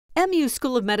MU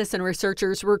School of Medicine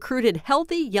researchers recruited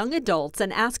healthy young adults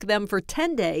and asked them for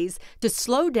 10 days to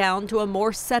slow down to a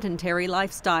more sedentary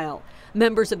lifestyle.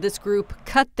 Members of this group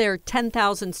cut their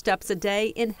 10,000 steps a day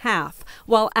in half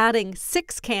while adding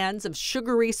 6 cans of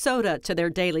sugary soda to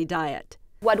their daily diet.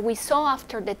 What we saw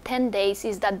after the 10 days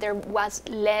is that there was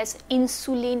less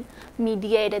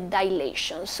insulin-mediated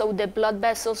dilation, so the blood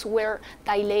vessels were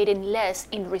dilating less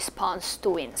in response to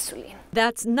insulin.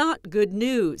 That's not good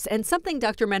news, and something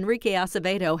Dr.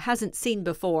 Manrique-Acevedo hasn't seen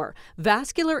before: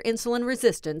 vascular insulin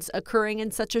resistance occurring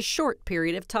in such a short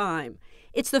period of time.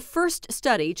 It's the first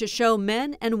study to show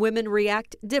men and women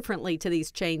react differently to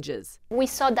these changes. We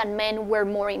saw that men were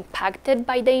more impacted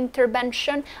by the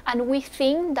intervention, and we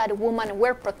think that women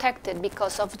were protected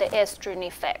because of the estrogen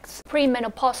effects.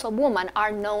 Premenopausal women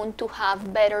are known to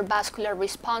have better vascular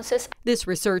responses. This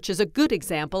research is a good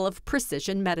example of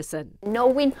precision medicine.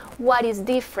 Knowing what is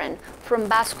different from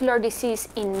vascular disease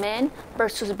in men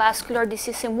versus vascular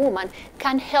disease in women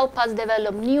can help us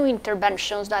develop new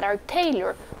interventions that are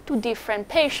tailored to different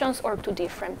patients or to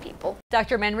different people.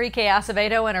 Dr.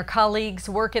 Manrique-Acevedo and her colleagues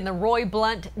work in the Roy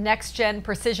Blunt Next Gen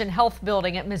Precision Health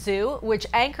Building at Mizzou, which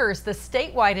anchors the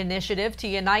statewide initiative to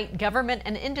unite government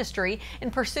and industry in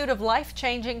pursuit of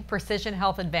life-changing precision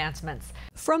health advancements.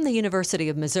 From the University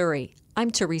of Missouri,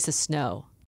 I'm Teresa Snow.